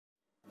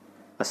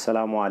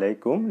আসসালামু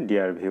আলাইকুম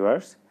dear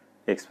viewers,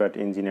 expert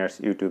engineers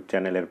YouTube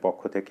চ্যানেলের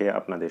পক্ষ থেকে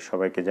আপনাদের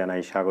সবাইকে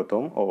জানাই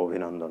স্বাগতম ও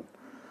অভিনন্দন।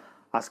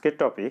 আজকের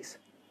টপিকস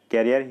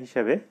ক্যারিয়ার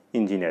হিসেবে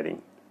ইঞ্জিনিয়ারিং।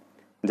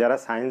 যারা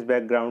সায়েন্স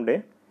ব্যাকগ্রাউন্ডে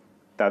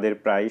তাদের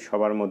প্রায়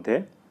সবার মধ্যে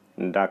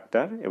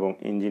ডাক্তার এবং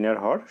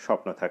ইঞ্জিনিয়ার হওয়ার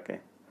স্বপ্ন থাকে।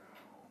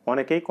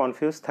 অনেকেই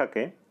কনফিউজ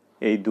থাকে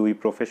এই দুই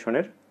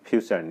প্রফেশনের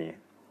ফিউচার নিয়ে।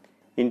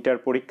 ইন্টার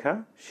পরীক্ষা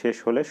শেষ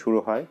হলে শুরু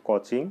হয়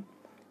কোচিং,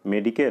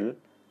 মেডিকেল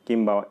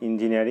কিংবা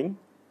ইঞ্জিনিয়ারিং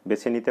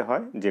বেছে নিতে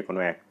হয় যে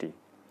কোনো একটি।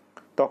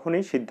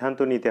 তখনই সিদ্ধান্ত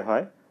নিতে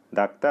হয়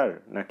ডাক্তার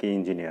নাকি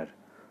ইঞ্জিনিয়ার,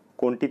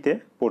 কোনটিতে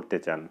পড়তে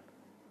চান।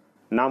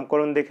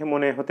 নামকরণ দেখে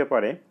মনে হতে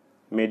পারে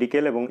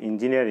মেডিকেল এবং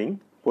ইঞ্জিনিয়ারিং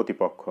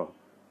প্রতিপক্ষ,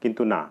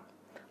 কিন্তু না।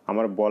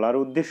 আমার বলার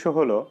উদ্দেশ্য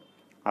হলো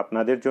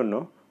আপনাদের জন্য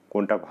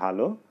কোনটা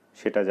ভালো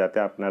সেটা যাতে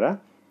আপনারা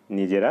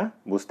নিজেরা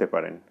বুঝতে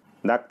পারেন।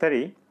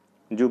 ডাক্তারি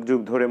যুগ যুগ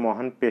ধরে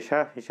মহান পেশা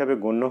হিসাবে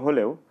গণ্য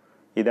হলেও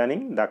ইদানিং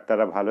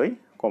ডাক্তাররা ভালোই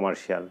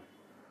কমার্শিয়াল।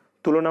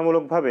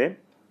 তুলনামূলকভাবে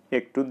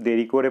একটু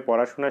দেরি করে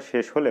পড়াশোনা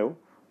শেষ হলেও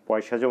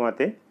পয়সা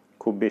জমাতে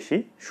খুব বেশি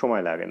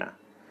সময় লাগে না।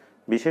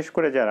 বিশেষ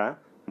করে যারা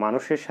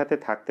মানুষের সাথে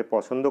থাকতে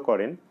পছন্দ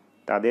করেন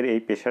তাদের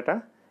এই পেশাটা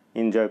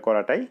এনজয়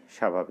করাটাই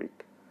স্বাভাবিক।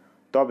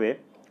 তবে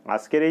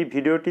আজকের এই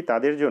ভিডিওটি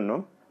তাদের জন্য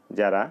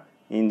যারা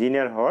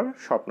ইঞ্জিনিয়ার হওয়ার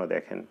স্বপ্ন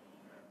দেখেন।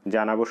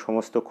 জানাবো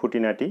সমস্ত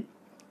খুঁটিনাটি।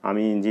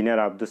 আমি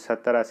ইঞ্জিনিয়ার আব্দুস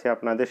সাত্তার আছি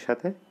আপনাদের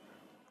সাথে।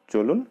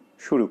 চলুন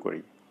শুরু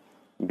করি।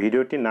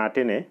 ভিডিওটি না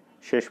টেনে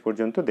শেষ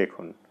পর্যন্ত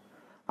দেখুন।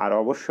 আর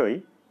অবশ্যই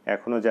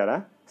এখনও যারা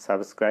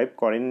সাবস্ক্রাইব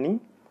করেননি,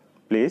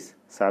 প্লিজ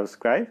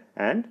সাবস্ক্রাইব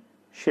অ্যান্ড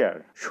শেয়ার।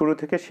 শুরু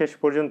থেকে শেষ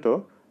পর্যন্ত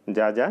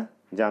যা যা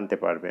জানতে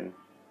পারবেন।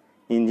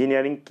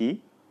 ইঞ্জিনিয়ারিং কি,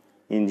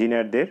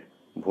 ইঞ্জিনিয়ারদের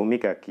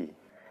ভূমিকা কি,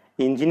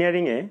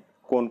 ইঞ্জিনিয়ারিংয়ে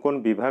কোন কোন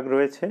বিভাগ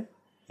রয়েছে,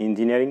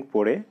 ইঞ্জিনিয়ারিং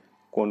পড়ে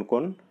কোন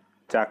কোন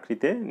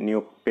চাকরিতে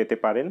নিয়োগ পেতে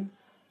পারেন,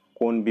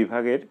 কোন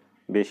বিভাগের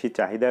বেশি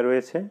চাহিদা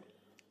রয়েছে,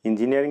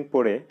 ইঞ্জিনিয়ারিং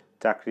পড়ে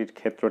চাকরির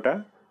ক্ষেত্রটা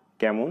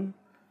কেমন,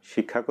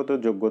 শিক্ষাগত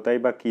যোগ্যতাই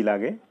বা কী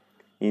লাগে,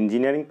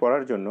 ইঞ্জিনিয়ারিং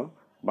পড়ার জন্য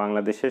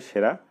বাংলাদেশের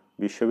সেরা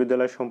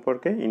বিশ্ববিদ্যালয়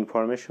সম্পর্কে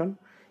ইনফরমেশন,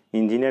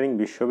 ইঞ্জিনিয়ারিং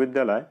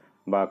বিশ্ববিদ্যালয়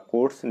বা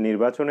কোর্স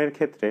নির্বাচনের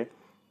ক্ষেত্রে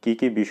কি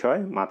কি বিষয়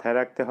মাথায়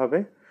রাখতে হবে,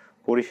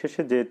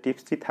 পরিশেষে যে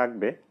টিপসটি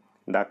থাকবে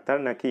ডাক্তার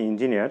নাকি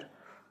ইঞ্জিনিয়ার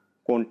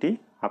কোনটি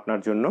আপনার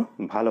জন্য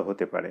ভালো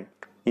হতে পারে।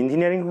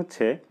 ইঞ্জিনিয়ারিং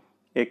হচ্ছে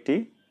একটি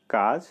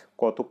কাজ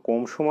কত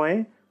কম সময়ে,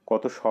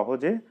 কত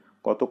সহজে,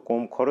 কত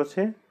কম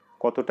খরচে,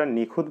 কতটা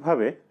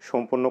নিখুঁতভাবে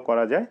সম্পন্ন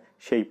করা যায়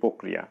সেই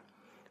প্রক্রিয়া।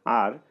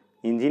 আর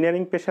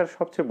ইঞ্জিনিয়ারিং পেশার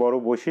সবচেয়ে বড়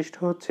বৈশিষ্ট্য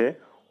হচ্ছে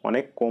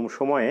অনেক কম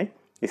সময়ে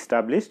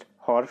এস্টাবলিশড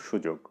হওয়ার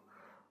সুযোগ।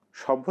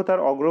 সভ্যতার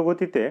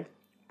অগ্রগতিতে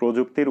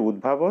প্রযুক্তির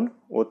উদ্ভাবন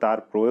ও তার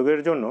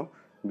প্রয়োগের জন্য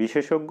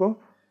বিশেষজ্ঞ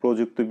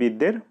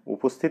প্রযুক্তিবিদদের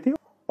উপস্থিতি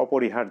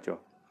অপরিহার্য।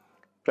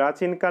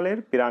 প্রাচীনকালের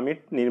পিরামিড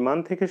নির্মাণ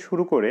থেকে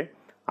শুরু করে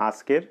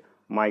আজকের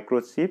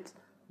মাইক্রোচিপস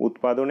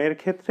উৎপাদনের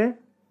ক্ষেত্রে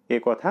এ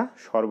কথা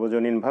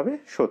সর্বজনীনভাবে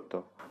সত্য।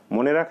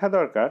 মনে রাখা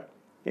দরকার,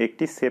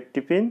 একটি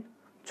সেফটি পিন,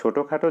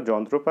 ছোটোখাটো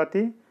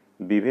যন্ত্রপাতি,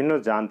 বিভিন্ন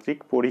যান্ত্রিক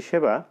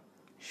পরিষেবা,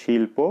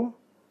 শিল্প,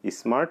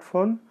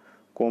 স্মার্টফোন,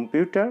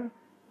 কম্পিউটার,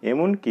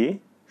 এমনকি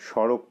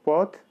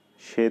সড়কপথ,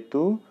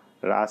 সেতু,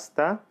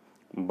 রাস্তা,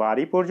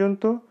 বাড়ি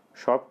পর্যন্ত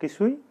সব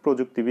কিছুই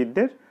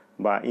প্রযুক্তিবিদদের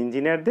বা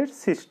ইঞ্জিনিয়ারদের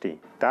সৃষ্টি।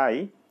 তাই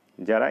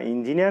যারা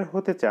ইঞ্জিনিয়ার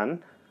হতে চান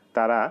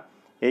তারা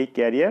এই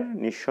ক্যারিয়ার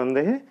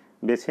নিঃসন্দেহে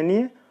বেছে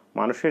নিয়ে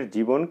মানুষের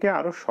জীবনকে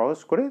আরও সহজ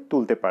করে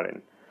তুলতে পারেন।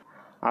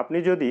 আপনি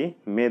যদি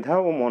মেধা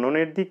ও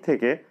মননের দিক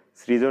থেকে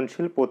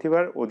সৃজনশীল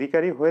প্রতিভার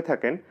অধিকারী হয়ে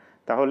থাকেন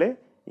তাহলে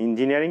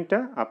ইঞ্জিনিয়ারিংটা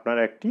আপনার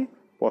একটি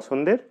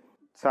পছন্দের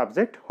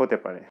সাবজেক্ট হতে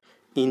পারে।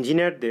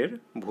 ইঞ্জিনিয়ারদের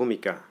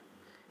ভূমিকা।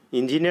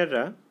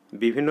 ইঞ্জিনিয়াররা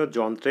বিভিন্ন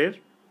যন্ত্রের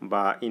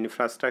বা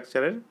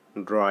ইনফ্রাস্ট্রাকচারের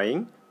ড্রয়িং,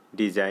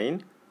 ডিজাইন,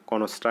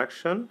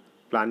 কনস্ট্রাকশন,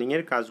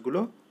 প্ল্যানিংয়ের কাজগুলো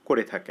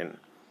করে থাকেন।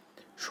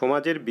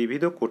 সমাজের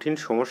বিবিধ কঠিন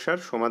সমস্যার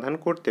সমাধান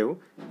করতেও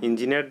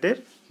ইঞ্জিনিয়ারদের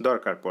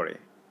দরকার পড়ে।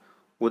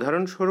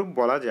 উদাহরণস্বরূপ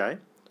বলা যায়,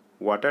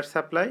 ওয়াটার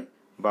সাপ্লাই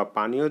বা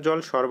পানীয় জল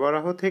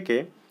সরবরাহ থেকে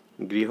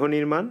গৃহ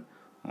নির্মাণ,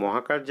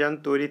 মহাকাশযান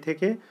তৈরি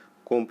থেকে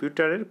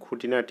কম্পিউটারের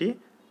খুঁটিনাটি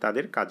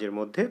তাদের কাজের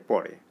মধ্যে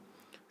পড়ে।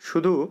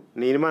 শুধু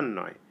নির্মাণ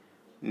নয়,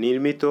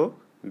 নির্মিত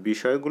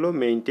বিষয়গুলো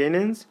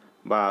মেইনটেনেন্স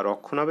বা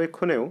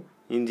রক্ষণাবেক্ষণেও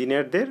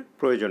ইঞ্জিনিয়ারদের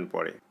প্রয়োজন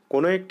পড়ে।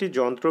 কোনো একটি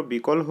যন্ত্র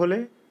বিকল হলে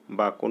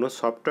বা কোনো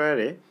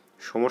সফটওয়্যারে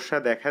সমস্যা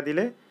দেখা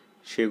দিলে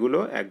সেগুলো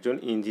একজন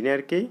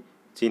ইঞ্জিনিয়ারকেই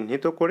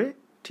চিহ্নিত করে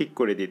ঠিক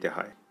করে দিতে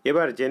হয়।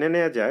 এবার জেনে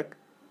নেওয়া যাক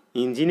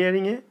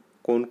ইঞ্জিনিয়ারিংয়ে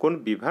কোন কোন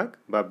বিভাগ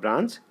বা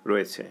ব্রাঞ্চ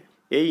রয়েছে।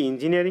 এই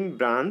ইঞ্জিনিয়ারিং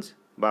ব্রাঞ্চ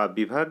বা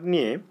বিভাগ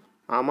নিয়ে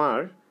আমার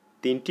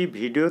 3টি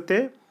ভিডিওতে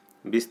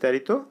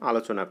বিস্তারিত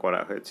আলোচনা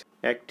করা হয়েছে।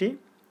 একটি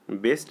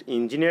বেস্ট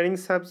ইঞ্জিনিয়ারিং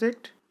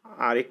সাবজেক্ট,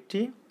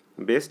 আরেকটি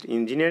বেস্ট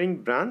ইঞ্জিনিয়ারিং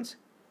ব্রাঞ্চ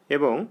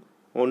এবং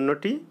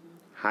অন্যটি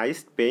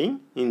highest paying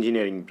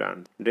engineering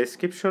branch.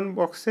 Description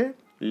বক্সে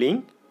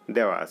লিঙ্ক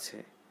দেওয়া আছে,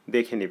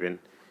 দেখে নেবেন।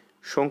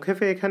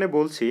 সংক্ষেপে এখানে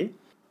বলছি,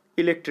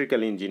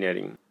 ইলেকট্রিক্যাল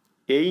ইঞ্জিনিয়ারিং।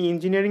 এই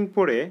ইঞ্জিনিয়ারিং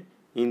পড়ে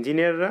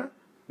ইঞ্জিনিয়াররা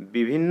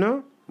বিভিন্ন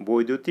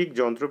বৈদ্যুতিক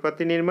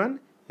যন্ত্রপাতি নির্মাণ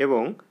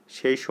এবং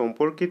সেই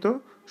সম্পর্কিত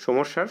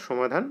সমস্যার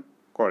সমাধান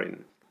করেন।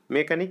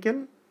 মেকানিক্যাল,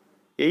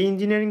 এই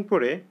ইঞ্জিনিয়ারিং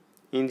পড়ে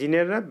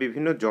ইঞ্জিনিয়াররা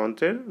বিভিন্ন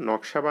যন্ত্রের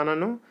নকশা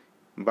বানানো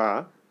বা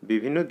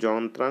বিভিন্ন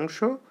যন্ত্রাংশ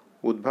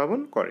উদ্ভাবন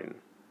করেন।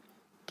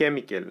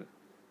 কেমিক্যাল,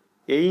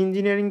 এই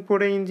ইঞ্জিনিয়ারিং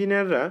পড়ে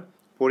ইঞ্জিনিয়াররা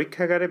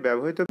পরীক্ষাগারে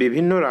ব্যবহৃত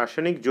বিভিন্ন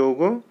রাসায়নিক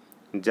যৌগ,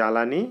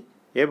 জ্বালানি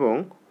এবং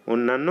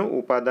অন্যান্য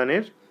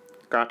উপাদানের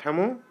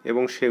কাঠামো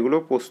এবং সেগুলো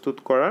প্রস্তুত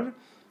করার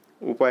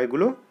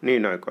উপায়গুলো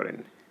নির্ণয় করেন।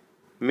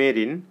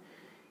 মেরিন,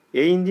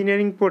 এই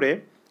ইঞ্জিনিয়ারিং পড়ে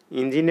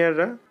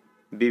ইঞ্জিনিয়াররা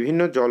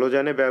বিভিন্ন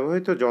জলযানে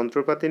ব্যবহৃত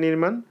যন্ত্রপাতি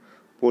নির্মাণ,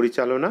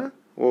 পরিচালনা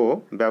ও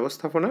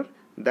ব্যবস্থাপনার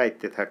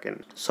দায়িত্বে থাকেন।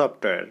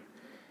 সফটওয়্যার,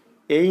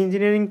 এই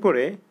ইঞ্জিনিয়ারিং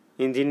পড়ে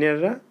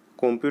ইঞ্জিনিয়াররা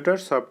কম্পিউটার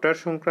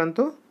সফটওয়্যার সংক্রান্ত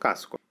কাজ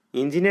করে।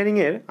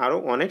 ইঞ্জিনিয়ারিংয়ের আরও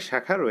অনেক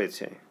শাখা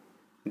রয়েছে,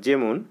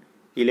 যেমন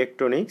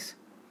electronics,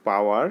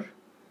 power,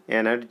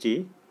 energy,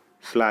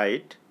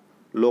 flight,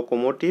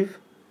 locomotive,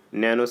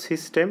 nano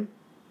system,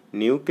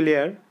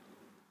 nuclear,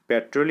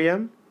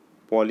 petroleum,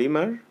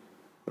 polymer,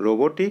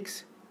 robotics,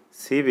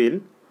 civil,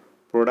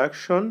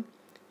 production,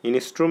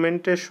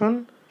 instrumentation,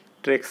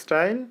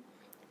 textile,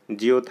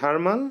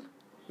 geothermal,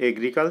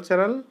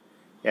 agricultural,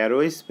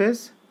 aerospace,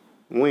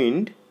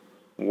 wind,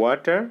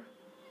 water,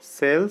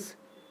 sales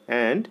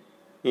and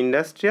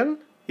industrial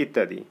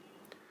ইত্যাদি।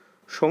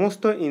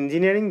 সমস্ত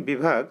ইঞ্জিনিয়ারিং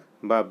বিভাগ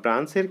বা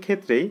ব্রাঞ্চের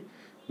ক্ষেত্রেই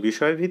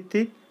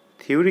বিষয়ভিত্তিক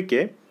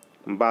থিওরিকে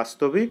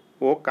বাস্তবিক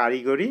ও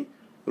কারিগরি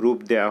রূপ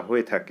দেওয়া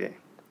হয়ে থাকে।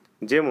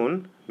 যেমন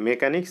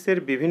মেকানিক্সের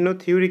বিভিন্ন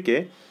থিওরিকে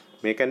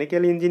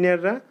মেকানিক্যাল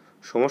ইঞ্জিনিয়াররা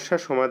সমস্যা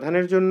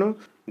সমাধানের জন্য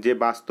যে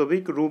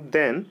বাস্তবিক রূপ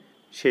দেন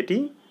সেটি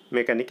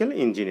মেকানিক্যাল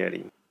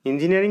ইঞ্জিনিয়ারিং।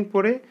 ইঞ্জিনিয়ারিং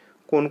পড়ে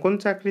কোন কোন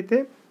চাকরিতে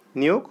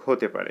নিয়োগ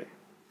হতে পারে?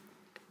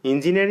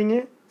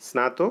 ইঞ্জিনিয়ারিংয়ে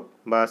স্নাতক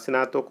বা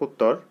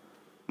স্নাতকোত্তর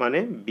মানে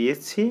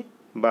বিএসসি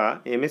বা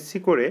এমএসসি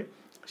করে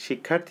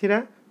শিক্ষার্থীরা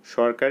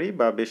সরকারি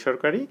বা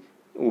বেসরকারি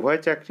উভয়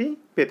চাকরি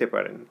পেতে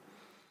পারেন।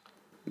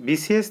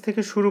 বিসিএস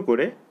থেকে শুরু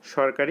করে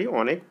সরকারি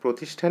অনেক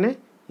প্রতিষ্ঠানে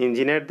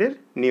ইঞ্জিনিয়ারদের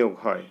নিয়োগ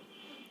হয়।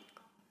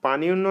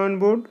 পানি উন্নয়ন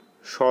বোর্ড,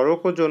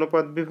 সড়ক ও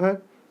জনপথ বিভাগ,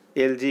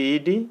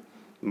 এলজিইডি,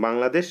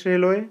 বাংলাদেশ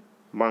রেলওয়ে,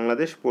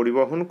 বাংলাদেশ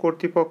পরিবহন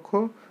কর্তৃপক্ষ,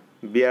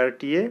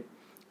 বিআরটিএ,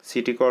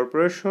 সিটি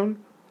কর্পোরেশন,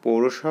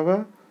 পৌরসভা,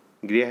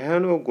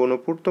 গৃহায়ন ও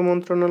গণপূর্ত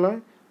মন্ত্রণালয়,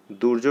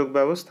 দুর্যোগ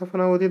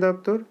ব্যবস্থাপনা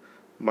অধিদপ্তর,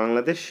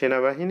 বাংলাদেশ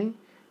সেনাবাহিনী,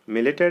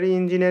 military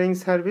engineering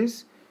service,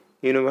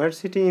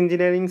 university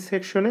engineering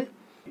সেকশনে,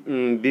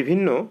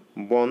 বিভিন্ন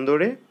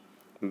বন্দরে,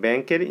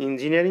 ব্যাংকের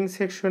ইঞ্জিনিয়ারিং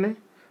সেকশনে,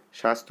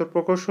 স্বাস্থ্য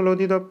প্রকৌশল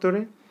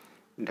অধিদপ্তরে,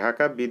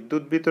 ঢাকা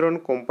বিদ্যুৎ বিতরণ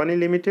company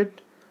limited,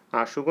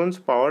 Ashuganj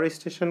power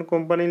station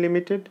company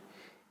limited,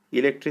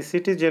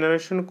 electricity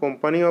generation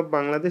company of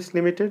Bangladesh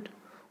limited,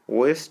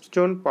 West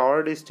zone power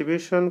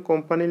distribution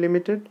company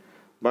limited,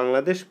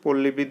 Bangladesh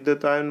পল্লী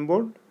বিদ্যুতায়ন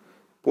বোর্ড,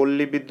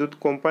 পল্লী বিদ্যুৎ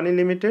company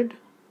limited,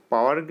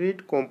 power grid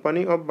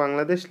company of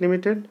Bangladesh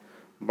limited,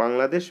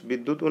 Bangladesh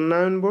বিদ্যুৎ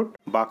উন্নয়ন board,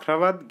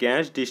 Bakhrabad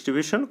gas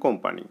distribution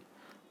company,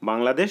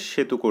 Bangladesh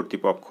সেতু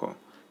কর্তৃপক্ষ,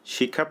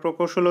 শিক্ষা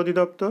প্রকৌশল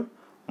অধিদপ্তর,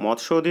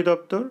 মৎস্য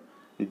অধিদপ্তর,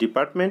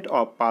 department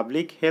of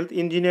public health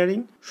engineering.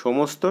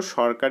 সমস্ত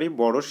সরকারি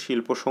বড়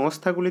শিল্প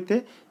সংস্থাগুলিতে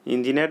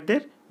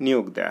ইঞ্জিনিয়ারদের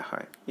নিয়োগ দেওয়া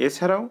হয়।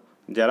 এছাড়াও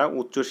যারা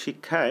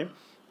উচ্চশিক্ষায়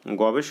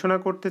গবেষণা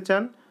করতে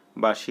চান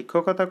বা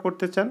শিক্ষকতা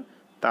করতে চান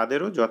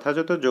তাদেরও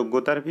যথাযথ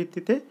যোগ্যতার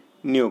ভিত্তিতে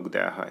নিয়োগ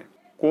দেওয়া হয়।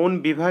 কোন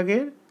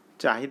বিভাগের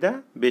চাহিদা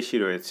বেশি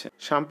রয়েছে?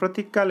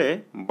 সাম্প্রতিককালে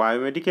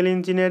বায়োমেডিক্যাল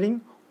ইঞ্জিনিয়ারিং,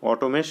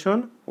 অটোমেশন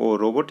ও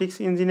robotics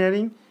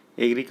engineering,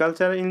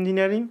 agriculture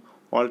engineering,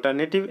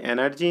 alternative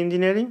energy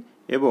engineering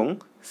এবং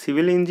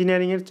সিভিল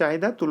ইঞ্জিনিয়ারিংয়ের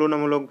চাহিদা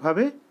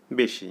তুলনামূলকভাবে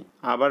বেশি।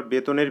 আবার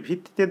বেতনের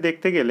ভিত্তিতে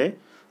দেখতে গেলে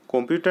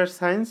computer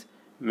science,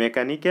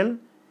 mechanical,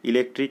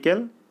 electrical,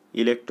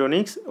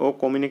 electronics ও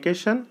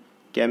কমিউনিকেশন,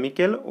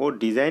 কেমিক্যাল ও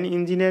ডিজাইন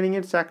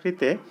ইঞ্জিনিয়ারিংয়ের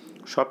চাকরিতে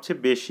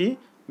সবচেয়ে বেশি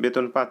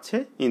বেতন পাচ্ছে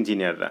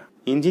ইঞ্জিনিয়াররা।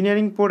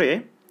 ইঞ্জিনিয়ারিং পড়ে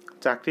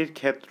চাকরির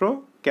ক্ষেত্র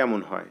কেমন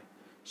হয়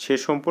সে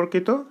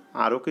সম্পর্কিত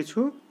আরও কিছু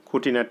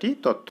খুঁটিনাটি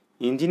তথ্য।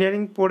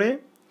 ইঞ্জিনিয়ারিং পড়ে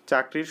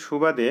চাকরির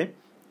সুবাদে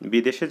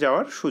বিদেশে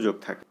যাওয়ার সুযোগ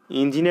থাকে।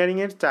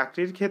 ইঞ্জিনিয়ারিংয়ের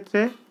চাকরির ক্ষেত্রে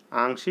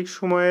আংশিক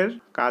সময়ের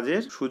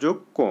কাজের সুযোগ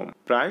কম,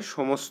 প্রায়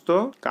সমস্ত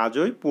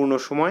কাজই পূর্ণ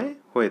সময়ে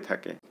হয়ে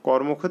থাকে।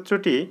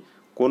 কর্মক্ষেত্রটি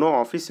কোনো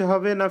অফিসে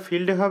হবে না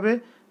ফিল্ডে হবে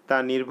তা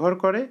নির্ভর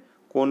করে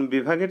কোন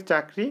বিভাগের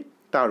চাকরি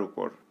তার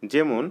উপর।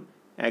 যেমন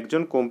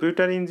একজন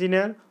কম্পিউটার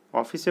ইঞ্জিনিয়ার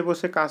অফিসে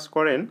বসে কাজ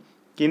করেন,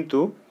 কিন্তু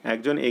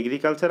একজন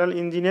এগ্রিকালচারাল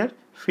ইঞ্জিনিয়ার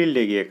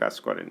ফিল্ডে গিয়ে কাজ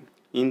করেন।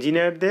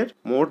 ইঞ্জিনিয়ারদের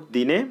মোট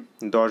দিনে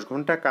 10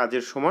 ঘন্টা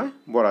কাজের সময়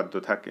বরাদ্দ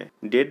থাকে।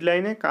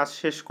 ডেডলাইনে কাজ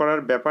শেষ করার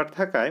ব্যাপার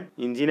থাকায়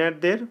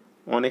ইঞ্জিনিয়ারদের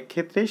অনেক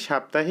ক্ষেত্রেই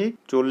সাপ্তাহিক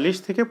 40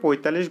 থেকে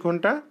 45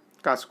 ঘন্টা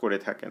কাজ করে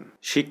থাকেন।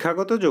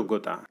 শিক্ষাগত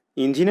যোগ্যতা: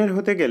 ইঞ্জিনিয়ার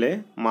হতে গেলে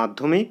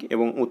মাধ্যমিক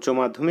এবং উচ্চ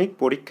মাধ্যমিক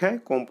পরীক্ষায়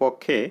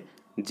কমপক্ষে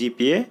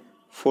জিপিএ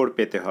 4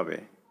 পেতে হবে।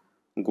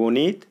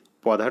 গণিত,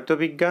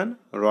 পদার্থবিজ্ঞান,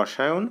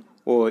 রসায়ন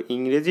ও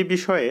ইংরেজি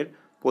বিষয়ের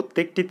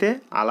প্রত্যেকটিতে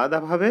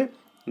আলাদাভাবে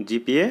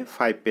জিপিএ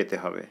 5 পেতে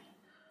হবে।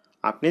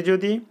 আপনি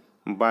যদি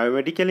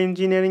বায়োমেডিক্যাল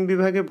ইঞ্জিনিয়ারিং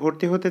বিভাগে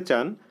ভর্তি হতে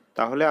চান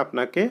তাহলে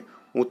আপনাকে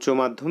উচ্চ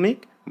মাধ্যমিক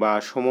বা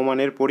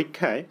সমমানের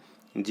পরীক্ষায়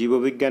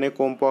জীববিজ্ঞানে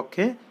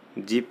কমপক্ষে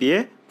জিপিএ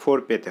 4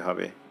 পেতে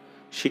হবে।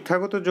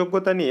 শিক্ষাগত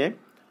যোগ্যতা নিয়ে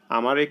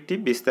আমার একটি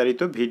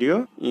বিস্তারিত ভিডিও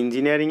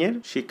ইঞ্জিনিয়ারিংয়ের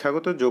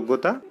শিক্ষাগত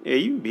যোগ্যতা,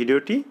 এই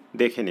ভিডিওটি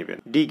দেখে নেবেন।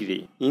 ডিগ্রি।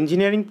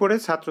 ইঞ্জিনিয়ারিং পড়ে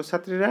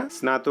ছাত্রছাত্রীরা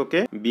স্নাতকে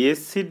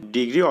বিএসসি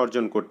ডিগ্রি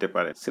অর্জন করতে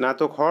পারে।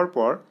 স্নাতক হওয়ার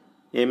পর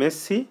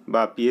এমএসসি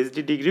বা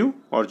পিএইচডি ডিগ্রিও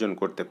অর্জন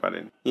করতে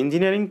পারেন।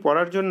 ইঞ্জিনিয়ারিং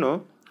পড়ার জন্য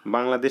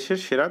বাংলাদেশের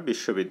সেরা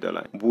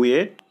বিশ্ববিদ্যালয়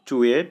বুয়েট,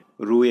 চুয়েট,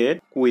 রুয়েট,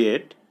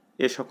 কুয়েট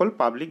এ সকল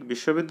পাবলিক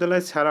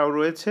বিশ্ববিদ্যালয় ছাড়াও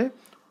রয়েছে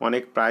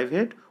অনেক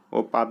প্রাইভেট ও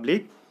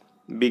পাবলিক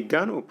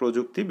বিজ্ঞান ও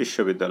প্রযুক্তি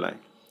বিশ্ববিদ্যালয়।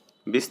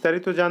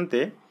 বিস্তারিত জানতে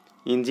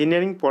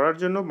ইঞ্জিনিয়ারিং পড়ার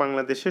জন্য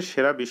বাংলাদেশের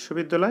সেরা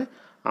বিশ্ববিদ্যালয়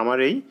আমার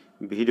এই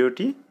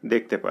ভিডিওটি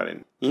দেখতে পারেন।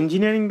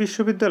 ইঞ্জিনিয়ারিং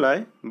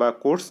বিশ্ববিদ্যালয় বা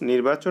কোর্স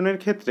নির্বাচনের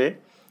ক্ষেত্রে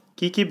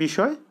কি কি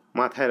বিষয়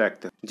মাথায়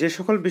রাখতে হবে? যে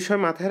সকল বিষয়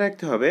মাথায়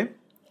রাখতে হবে,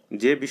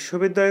 যে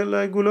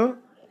বিশ্ববিদ্যালয়গুলো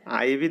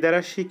আইএবি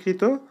দ্বারা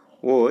স্বীকৃত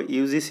ও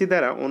ইউজিসি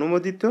দ্বারা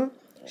অনুমোদিত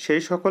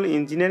সেই সকল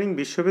ইঞ্জিনিয়ারিং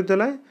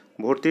বিশ্ববিদ্যালয়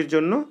ভর্তির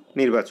জন্য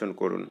নির্বাচন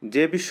করুন।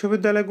 যে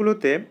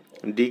বিশ্ববিদ্যালয়গুলোতে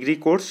ডিগ্রি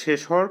কোর্স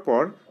শেষ হওয়ার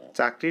পর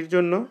চাকরির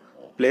জন্য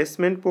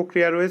প্লেসমেন্ট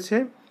প্রক্রিয়া রয়েছে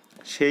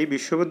সেই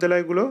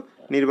বিশ্ববিদ্যালয়গুলো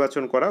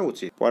নির্বাচন করা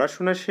উচিত,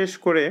 পড়াশোনা শেষ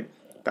করে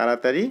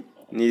তাড়াতাড়ি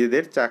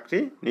নিজেদের চাকরি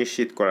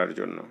নিশ্চিত করার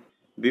জন্য।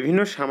 বিভিন্ন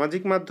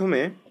সামাজিক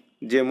মাধ্যমে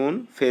যেমন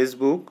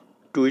ফেসবুক,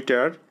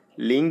 টুইটার,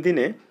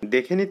 লিঙ্কডইনে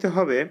দেখে নিতে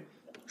হবে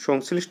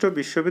সংশ্লিষ্ট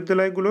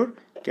বিশ্ববিদ্যালয়গুলোর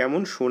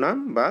কেমন সুনাম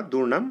বা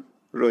দুর্নাম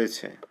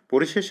রয়েছে।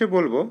 পরিশেষে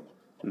বলবো,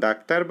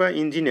 ডাক্তার বা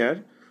ইঞ্জিনিয়ার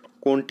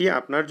কোনটি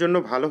আপনার জন্য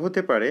ভালো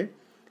হতে পারে,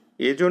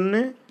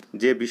 এজন্যে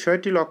যে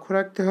বিষয়টি লক্ষ্য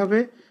রাখতে হবে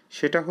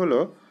সেটা হলো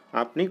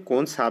আপনি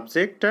কোন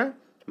সাবজেক্টটা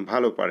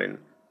ভালো পারেন,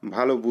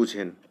 ভালো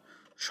বুঝেন।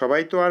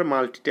 সবাই তো আর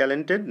মাল্টি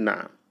ট্যালেন্টেড না।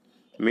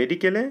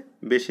 মেডিকেলে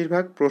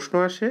বেশিরভাগ প্রশ্ন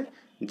আসে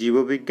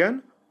জীববিজ্ঞান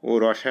ও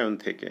রসায়ন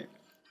থেকে।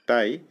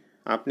 তাই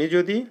আপনি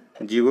যদি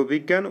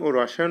জীববিজ্ঞান ও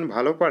রসায়ন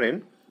ভালো পারেন,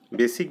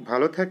 বেসিক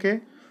ভালো থাকে,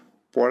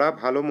 পড়া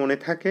ভালো মনে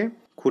থাকে,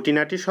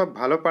 খুঁটিনাটি সব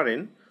ভালো পারেন,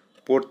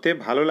 পড়তে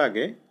ভালো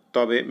লাগে,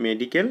 তবে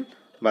মেডিকেল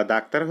বা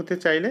ডাক্তার হতে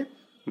চাইলে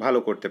ভালো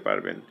করতে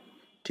পারবেন।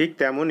 ঠিক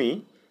তেমনই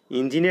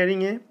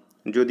ইঞ্জিনিয়ারিংয়ে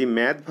যদি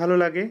ম্যাথ ভালো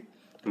লাগে,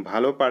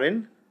 ভালো পারেন,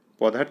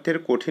 পদার্থের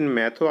কঠিন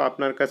ম্যাথও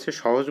আপনার কাছে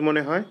সহজ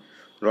মনে হয়,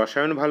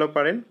 রসায়ন ভালো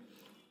পারেন,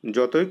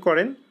 যতই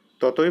করেন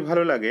ততই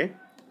ভালো লাগে,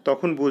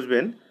 তখন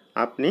বুঝবেন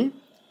আপনি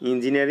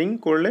ইঞ্জিনিয়ারিং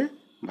করলে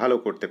ভালো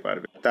করতে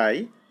পারবেন। তাই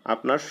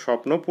আপনার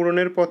স্বপ্ন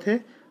পূরণের পথে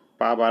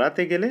পা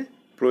বাড়াতে গেলে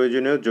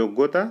প্রয়োজনীয়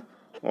যোগ্যতা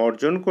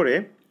অর্জন করে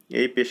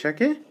এই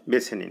পেশাকে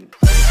বেছে নিন।